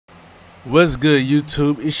What's good,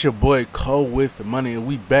 YouTube? It's your boy Cole with Money, and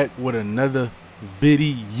we back with another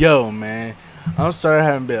video, man. I'm sorry I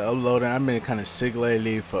haven't been uploading. I've been kind of sick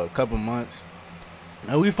lately for a couple months,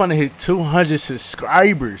 and we finna hit 200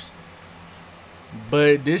 subscribers.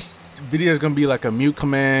 But this video is gonna be like a mute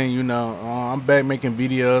command, I'm back making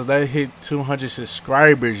videos. I hit 200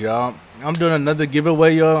 subscribers, y'all. I'm doing another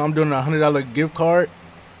giveaway, y'all. I'm doing a $100 gift card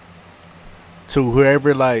to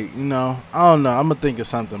whoever, I don't know, I'm gonna think of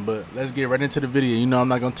something, but let's get right into the video. I'm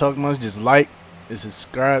not gonna talk much, just like and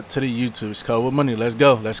subscribe to the YouTube. It's Code with Money. Let's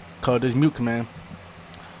go. Let's call this mute command.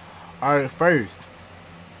 Alright, first,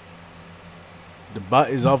 the bot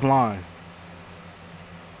is offline.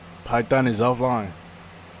 Python is offline.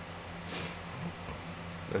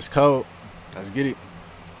 Let's code. Let's get it.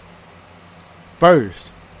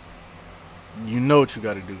 First, you know what you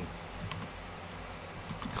gotta do.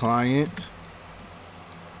 Client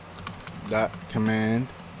dot command,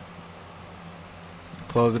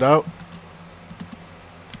 close it out,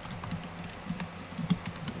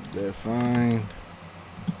 define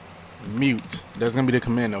mute. That's gonna be the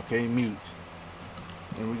command, okay? Mute.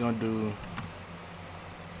 And we're gonna do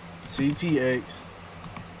ctx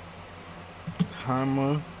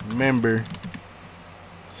comma member,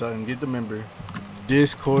 so I can get the member,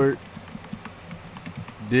 discord,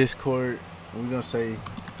 we're gonna say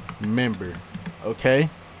member, okay?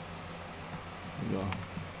 We're gonna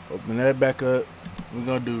open that back up. We're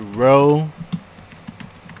gonna do row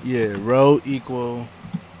equal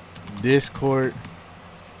discord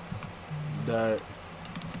dot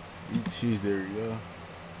there we go,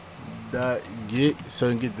 dot get, so I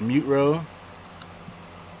can get the mute row,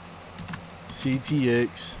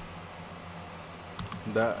 ctx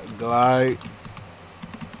dot glide,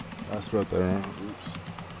 I spelled that wrong, oops,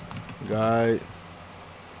 guide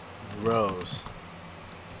rows.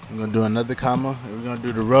 We're gonna do another comma, and we're gonna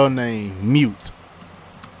do the row name mute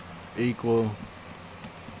equal,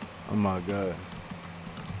 oh my god,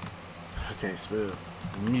 I can't spell,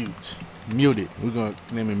 muted. We're gonna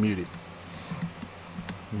name it muted.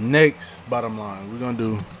 Next, bottom line, we're gonna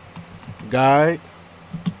do guide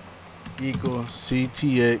equal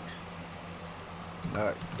ctx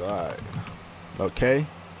dot guide, okay?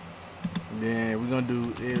 And then we're gonna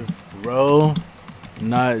do if row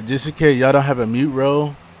not, just in case y'all don't have a mute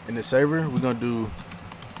row in the server, we're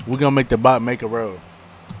gonna make the bot make a row.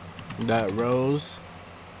 Dot rows.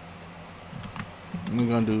 We're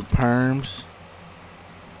gonna do perms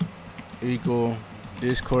equal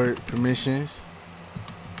discord permissions.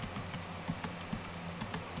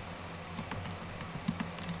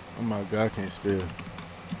 Oh my god, I can't spell.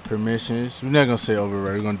 Permissions. We're not gonna say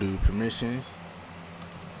override. We're gonna do permissions.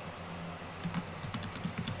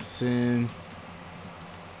 Send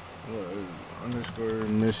underscore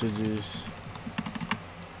messages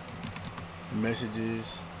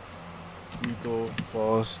equal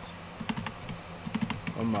false.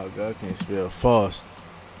 Oh my god, I can't spell false.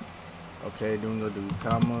 Okay, then we're gonna do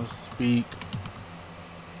comma speak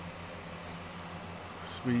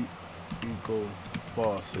equal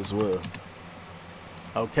false as well.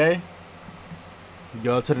 Okay,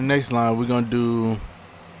 go to the next line. We're gonna do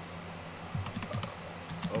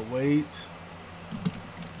await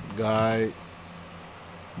guide.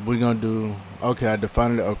 We're gonna do, okay, I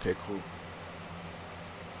defined it. Okay, cool.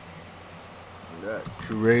 That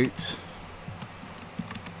create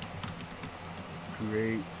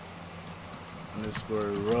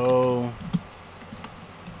underscore row.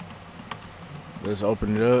 Let's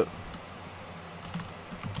open it up.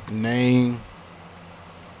 Name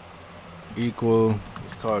equal,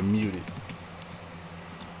 it's called muted.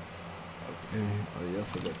 Okay, oh yeah, I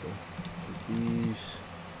forgot these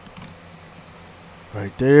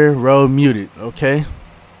right there, row muted, okay?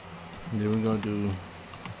 And then we're gonna do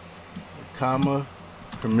comma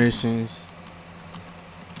permissions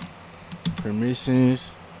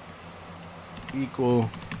equal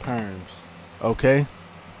perms, okay?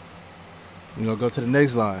 We're gonna go to the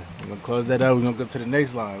next line. We're gonna close that out. We're gonna go to the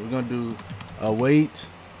next line. We're gonna do await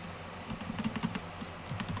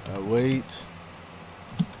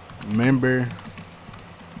member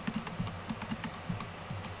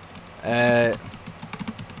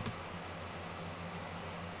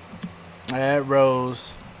add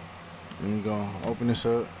rows. And we're gonna open this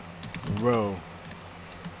up, row,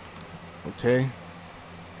 okay,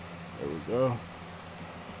 there we go.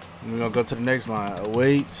 And we're gonna go to the next line,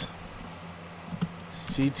 await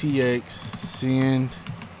ctx send.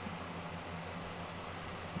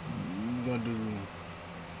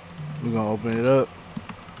 We're gonna open it up.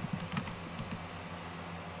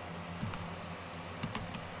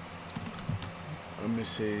 Let me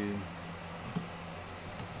see.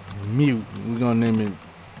 Mute. We're gonna name it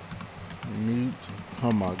Mute.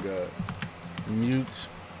 Oh my god. Mute.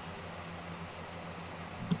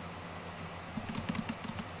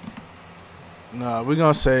 Nah, we're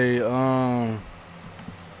gonna say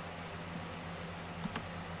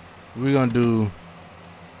we're gonna do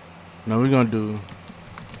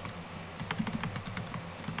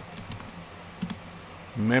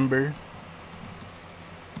member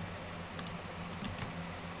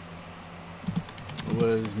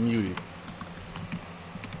was muted.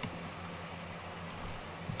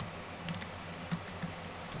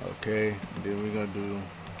 Okay, then we're gonna do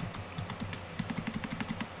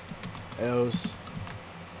else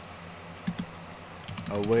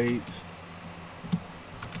await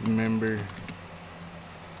member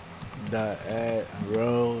dot add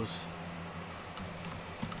rows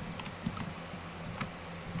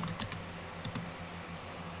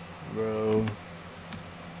row.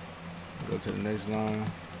 Go to the next line.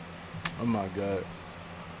 Oh my god.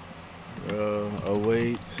 Row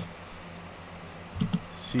await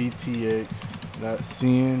ctx dot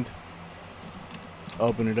send.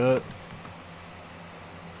 Open it up.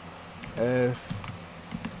 F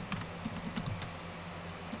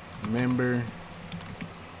member.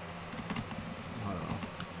 Hold on.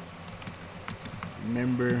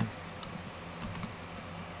 Member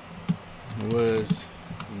was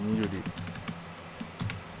muted.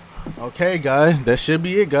 Okay, guys, that should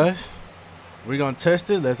be it, guys. We're gonna test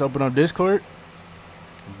it. Let's open up Discord.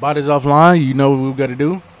 Bot is offline. You know what we've got to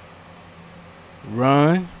do.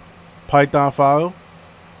 Run Python file.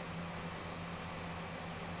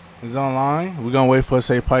 It's online. We're gonna wait for it to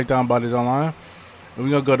say Python bot is online. And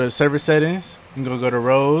we're gonna go to server settings. We're gonna go to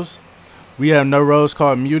rows. We have no rows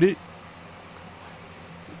called muted.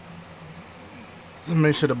 So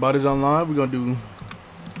make sure the bot is online. We're gonna do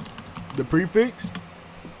the prefix.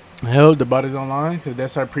 Hell, the bot is online because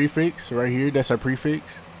that's our prefix right here. That's our prefix.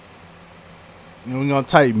 And we're gonna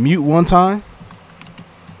type mute one time.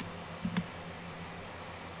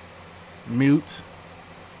 Mute.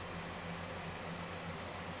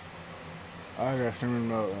 I got streaming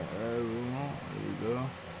mode. There we go.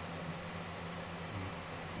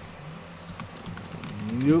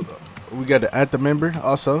 Mute. We got to add the member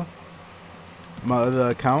also. My other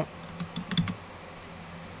account.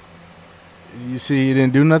 You see, you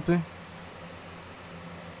didn't do nothing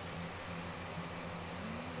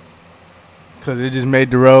because it just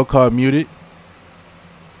made the row called muted.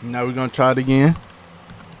 Now we're gonna try it again.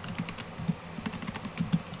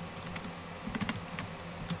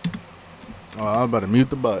 Oh, I'm about to mute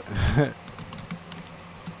the bot.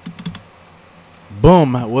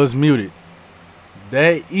 Boom, was muted.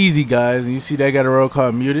 That easy, guys. And you see that got a row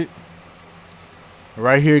called muted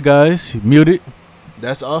right here, guys. Muted.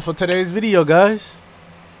 That's all for today's video, guys.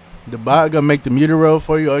 The bot gonna make the muted row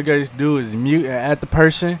for you. All you guys do is mute and add the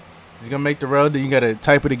person. It's gonna make the row. Then you gotta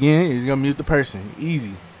type it again. It's gonna mute the person.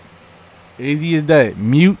 Easy. Easy as that.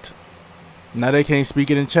 Mute. Now they can't speak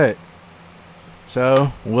it in chat.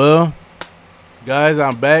 So, well, guys,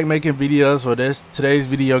 I'm back making videos for today's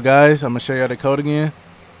video, guys. I'm gonna show y'all the code again.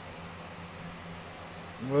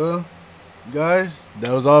 Well, guys,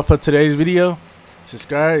 that was all for today's video.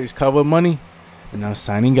 Subscribe. It's Cowboy Money. And I'm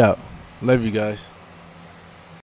signing out. Love you guys.